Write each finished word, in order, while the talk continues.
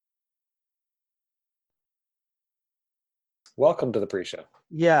Welcome to the pre-show.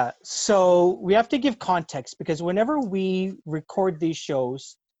 Yeah, so we have to give context because whenever we record these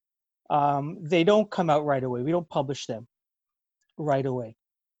shows, they don't come out right away. We don't publish them right away.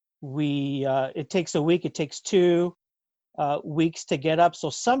 It takes a week, it takes two weeks to get up. So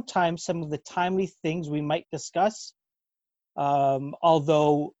sometimes some of the timely things we might discuss,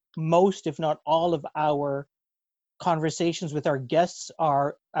 although most, if not all, of our conversations with our guests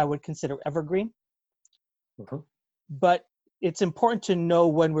are, I would consider evergreen. Mhm. But it's important to know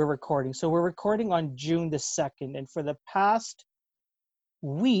when we're recording. So we're recording on June the 2nd, and for the past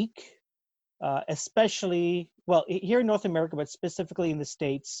week, especially, well, here in North America, but specifically in the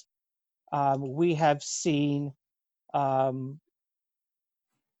States, we have seen, um,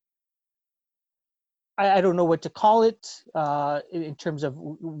 I don't know what to call it in terms of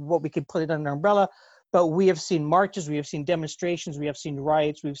what we could put it under an umbrella, but we have seen marches, we have seen demonstrations, we have seen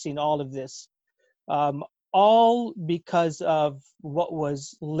riots, we've seen all of this. Um, all because of what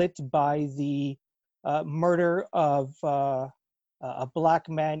was lit by the murder of a black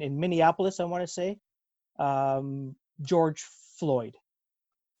man in Minneapolis, I want to say, George Floyd.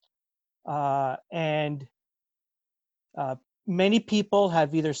 And uh, many people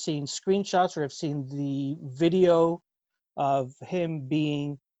have either seen screenshots or have seen the video of him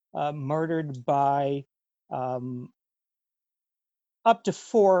being murdered by um, up to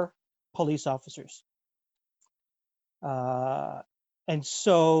four police officers. Uh, and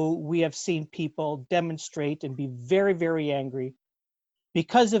so we have seen people demonstrate and be very, very angry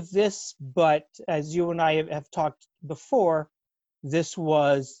because of this. But as you and I have talked before, this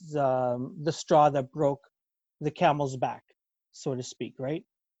was the straw that broke the camel's back, so to speak, right?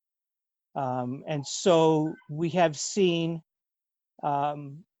 And so we have seen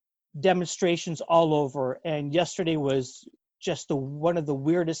um, demonstrations all over. And yesterday was just one of the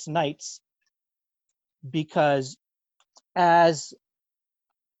weirdest nights because as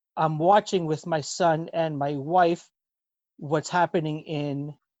I'm watching with my son and my wife what's happening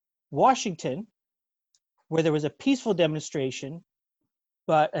in Washington, where there was a peaceful demonstration,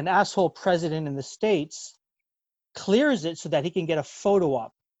 but an asshole president in the States clears it so that he can get a photo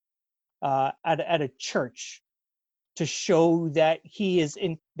op at a church to show that he's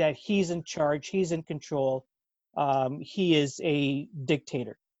in charge, he's in control, he is a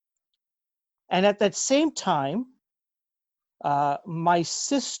dictator. And at that same time, my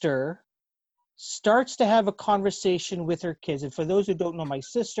sister starts to have a conversation with her kids. And for those who don't know my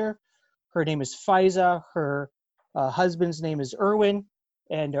sister, her name is Faiza. Her husband's name is Irwin,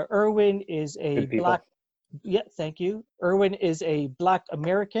 and Irwin is a Good people. black. Yeah, thank you. Irwin is a black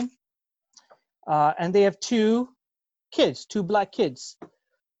American, and they have two kids, two black kids,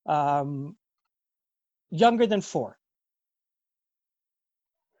 um, younger than four.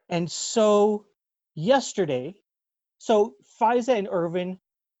 And so yesterday, so Faiza and Irwin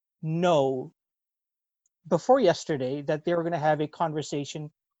know before yesterday that they were going to have a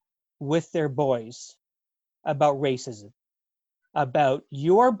conversation with their boys about racism, about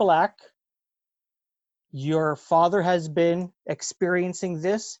you're black, your father has been experiencing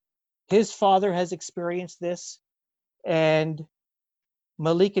this, his father has experienced this, and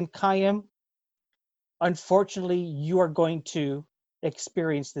Malik and Kayem, unfortunately, you are going to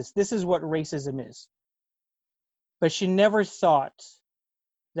experience this. This is what racism is. But she never thought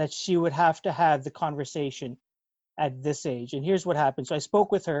that she would have to have the conversation at this age. And here's what happened. So I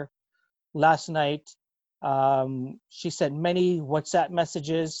spoke with her last night. She sent many WhatsApp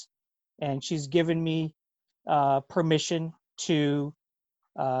messages, and she's given me permission to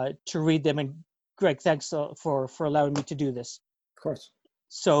read them. And Greg, thanks for allowing me to do this. Of course.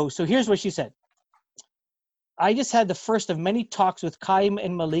 So here's what she said. I just had the first of many talks with Kaim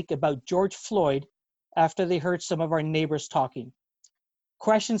and Malik about George Floyd after they heard some of our neighbors talking.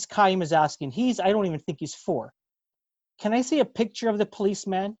 Questions Kaim is asking. I don't even think he's four. Can I see a picture of the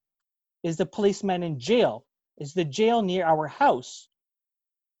policeman? Is the policeman in jail? Is the jail near our house?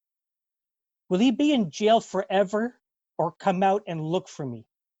 Will he be in jail forever or come out and look for me?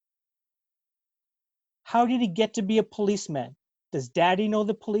 How did he get to be a policeman? Does daddy know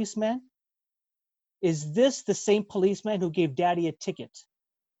the policeman? Is this the same policeman who gave daddy a ticket?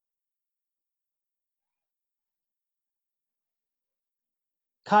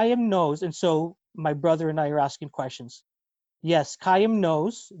 Kayam knows, and so my brother and I are asking questions. Yes, Kayam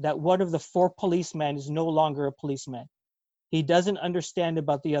knows that one of the four policemen is no longer a policeman. He doesn't understand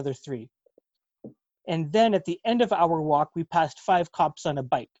about the other three. And then at the end of our walk, we passed five cops on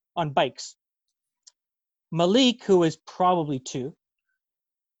bikes. Malik, who is probably two,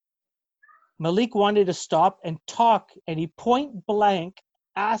 Malik wanted to stop and talk, and he point blank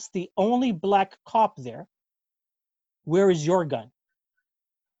asked the only black cop there, Where is your gun?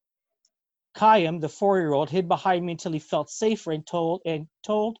 Kayam, the 4-year-old, hid behind me until he felt safer and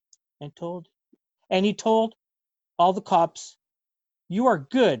he told all the cops, "You are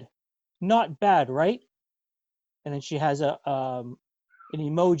good, not bad, right?" And then she has an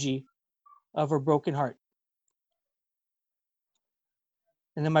emoji of her broken heart.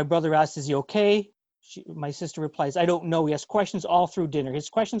 And then my brother asks, "Is he okay?" My sister replies, "I don't know. He has questions all through dinner. His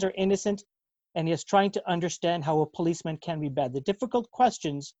questions are innocent, and he is trying to understand how a policeman can be bad. The difficult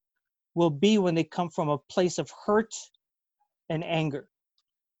questions will be when they come from a place of hurt and anger."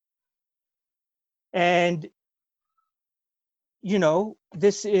 And, you know,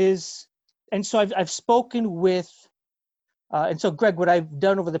 this is, and so I've spoken with, and so Greg, what I've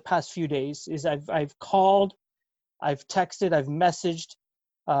done over the past few days is I've called, I've texted, I've messaged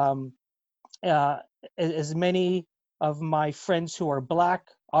uh, as many of my friends who are Black.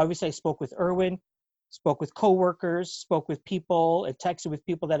 Obviously, I spoke with Erwin, spoke with coworkers, spoke with people, and texted with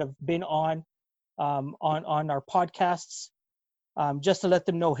people that have been on our podcasts, just to let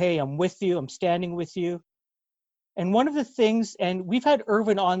them know, hey, I'm with you, I'm standing with you. And one of the things, and we've had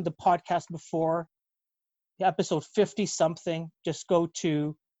Erwin on the podcast before, episode 50 something, just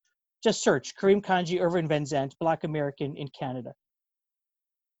search Kareem Kanji, Erwin Van Zandt, Black American in Canada.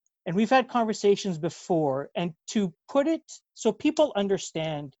 And we've had conversations before, and to put it so people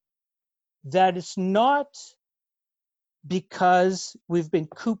understand that it's not because we've been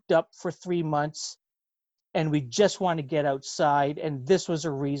cooped up for 3 months and we just want to get outside and this was a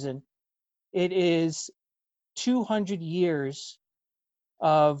reason. It is 200 years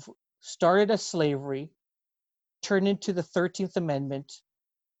of started as slavery, turned into the 13th Amendment,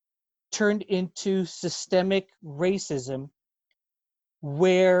 turned into systemic racism,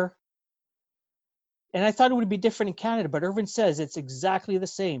 where, and I thought it would be different in Canada, but Erwin says it's exactly the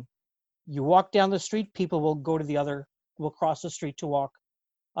same. You walk down the street, people will cross the street to walk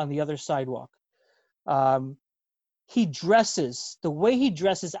on the other sidewalk. He dresses, the way he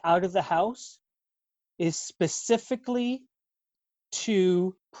dresses out of the house is specifically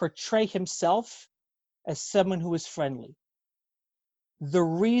to portray himself as someone who is friendly. The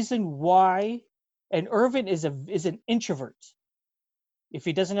reason why, and Erwin is an introvert. If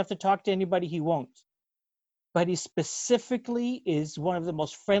he doesn't have to talk to anybody, he won't. But he specifically is one of the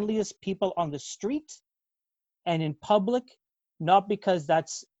most friendliest people on the street and in public, not because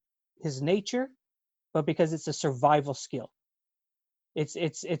that's his nature, but because it's a survival skill.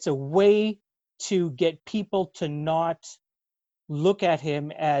 It's a way to get people to not look at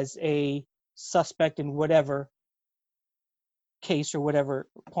him as a suspect in whatever case or whatever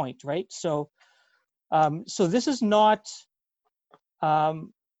point, right? So this is not,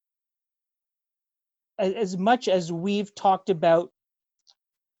 as much as we've talked about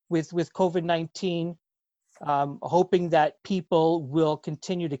with COVID-19, hoping that people will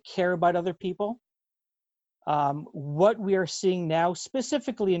continue to care about other people. What we are seeing now,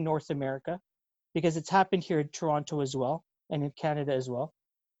 specifically in North America, because it's happened here in Toronto as well and in Canada as well,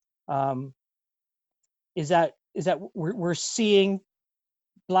 is that we're seeing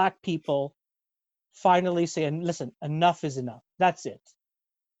Black people finally saying, listen, enough is enough. That's it.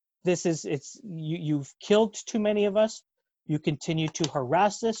 You've killed too many of us. You continue to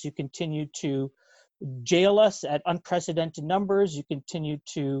harass us. You continue to jail us at unprecedented numbers. You continue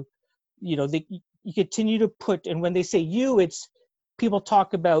to, you continue to put, and when they say you, it's people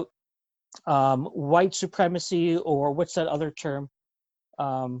talk about white supremacy, or what's that other term?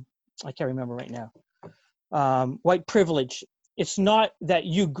 I can't remember right now. White privilege. It's not that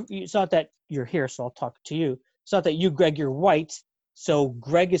you're here, so I'll talk to you. It's not that you, Greg, you're white, so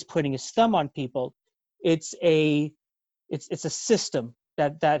Greg is putting his thumb on people. It's a system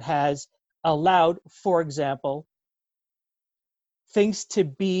that has allowed, for example, things to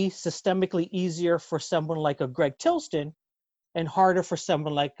be systemically easier for someone like a Greg Tilston and harder for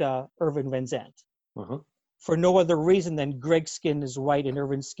someone like Erwin Van Zandt. Mm-hmm. For no other reason than Greg's skin is white and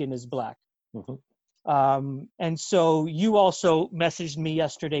Erwin's skin is Black. Mm-hmm. And so you also messaged me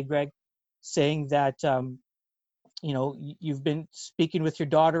yesterday, Greg, saying that you've been speaking with your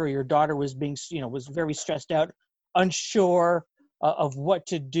daughter, or your daughter was was very stressed out, unsure of what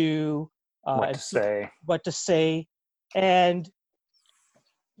to do, what to say, and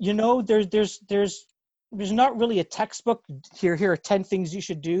there's not really a textbook. Here are 10 things you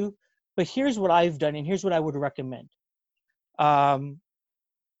should do, but here's what I've done, and here's what I would recommend.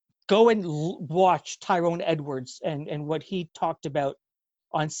 Go and watch Tyrone Edwards and what he talked about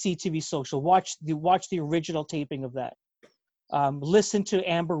on CTV Social. Watch the original taping of that. Listen to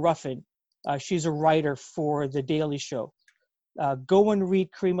Amber Ruffin. She's a writer for The Daily Show. Go and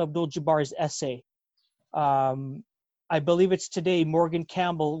read Kareem Abdul-Jabbar's essay. I believe it's today, Morgan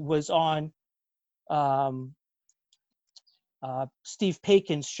Campbell was on Steve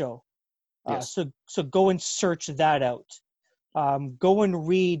Paikin's show. Yes. So go and search that out. Go and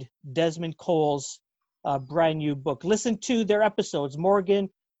read Desmond Cole's brand new book. Listen to their episodes. Morgan,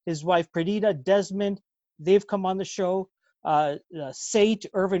 his wife Perdita, Desmond, they've come on the show. Sate,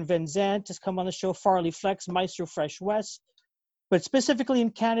 Irvin Van Zandt has come on the show. Farley Flex, Maestro Fresh West. But specifically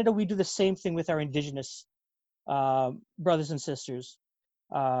in Canada, we do the same thing with our Indigenous brothers and sisters.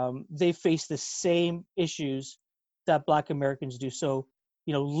 They face the same issues that Black Americans do. So,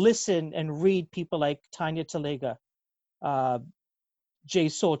 listen and read people like Tanya Talega, Jay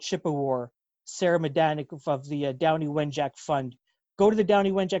Soul Chippewa, Sarah Madanik of the Downey Wenjack Fund. Go to the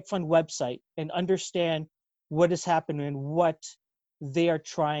Downey Wenjack Fund website and understand what is happening and what they are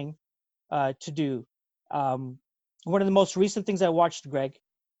trying to do. One of the most recent things I watched, Greg,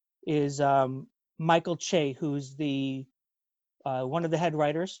 is Michael Che, who's the one of the head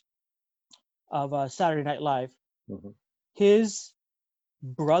writers of Saturday Night Live. Mm-hmm. His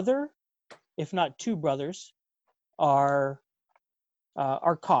brother, if not two brothers, are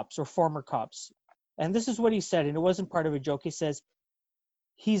cops or former cops. And this is what he said, and it wasn't part of a joke. He says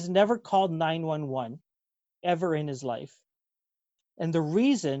he's never called 911 ever in his life. And the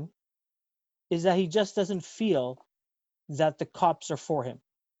reason is that he just doesn't feel that the cops are for him.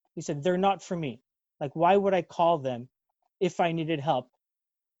 He said, they're not for me. Like, why would I call them if I needed help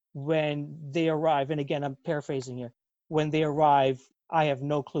when they arrive? And again, I'm paraphrasing here. When they arrive, I have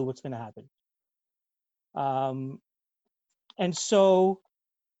no clue what's going to happen. And so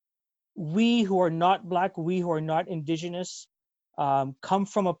we who are not Black, we who are not Indigenous, come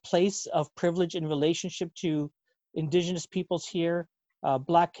from a place of privilege in relationship to Indigenous peoples here,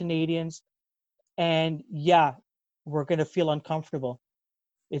 Black Canadians. And yeah, we're going to feel uncomfortable.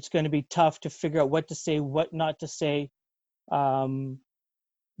 It's going to be tough to figure out what to say, what not to say.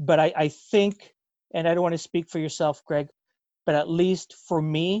 But I think, and I don't want to speak for yourself, Greg, but at least for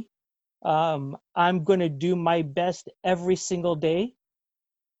me, I'm going to do my best every single day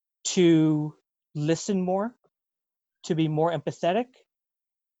to listen more, to be more empathetic,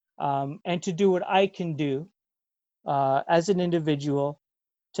 and to do what I can do as an individual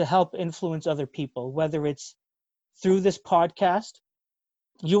to help influence other people, whether it's through this podcast.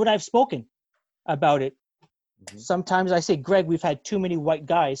 You and I have spoken about it. Mm-hmm. Sometimes I say, Greg, we've had too many white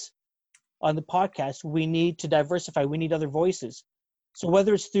guys on the podcast. We need to diversify. We need other voices. So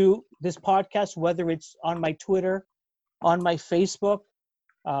whether it's through this podcast, whether it's on my Twitter, on my Facebook,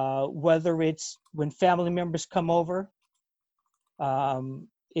 whether it's when family members come over,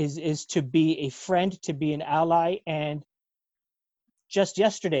 is to be a friend, to be an ally. And just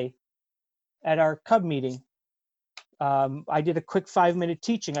yesterday at our Cub meeting, I did a quick 5-minute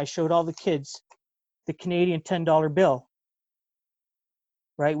teaching. I showed all the kids the Canadian $10 bill,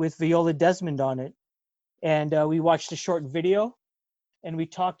 right, with Viola Desmond on it. And we watched a short video, and we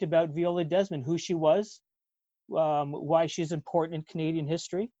talked about Viola Desmond, who she was, why she's important in Canadian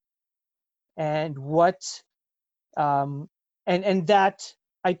history, and what, and that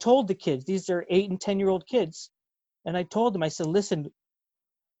I told the kids, these are 8 and 10-year-old kids, and I told them, I said, listen,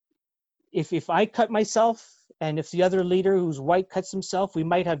 if I cut myself, and if the other leader who's white cuts himself, we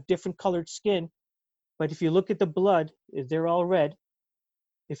might have different colored skin. But if you look at the blood, they're all red.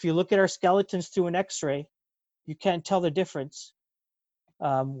 If you look at our skeletons through an X-ray, you can't tell the difference.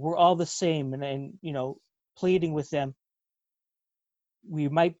 We're all the same, and pleading with them. We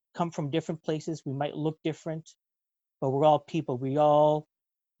might come from different places. We might look different, but we're all people. We all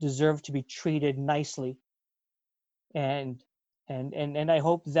deserve to be treated nicely. And I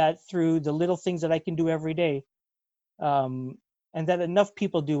hope that through the little things that I can do every day, and that enough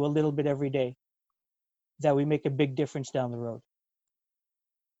people do a little bit every day, that we make a big difference down the road.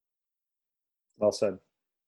 Well said.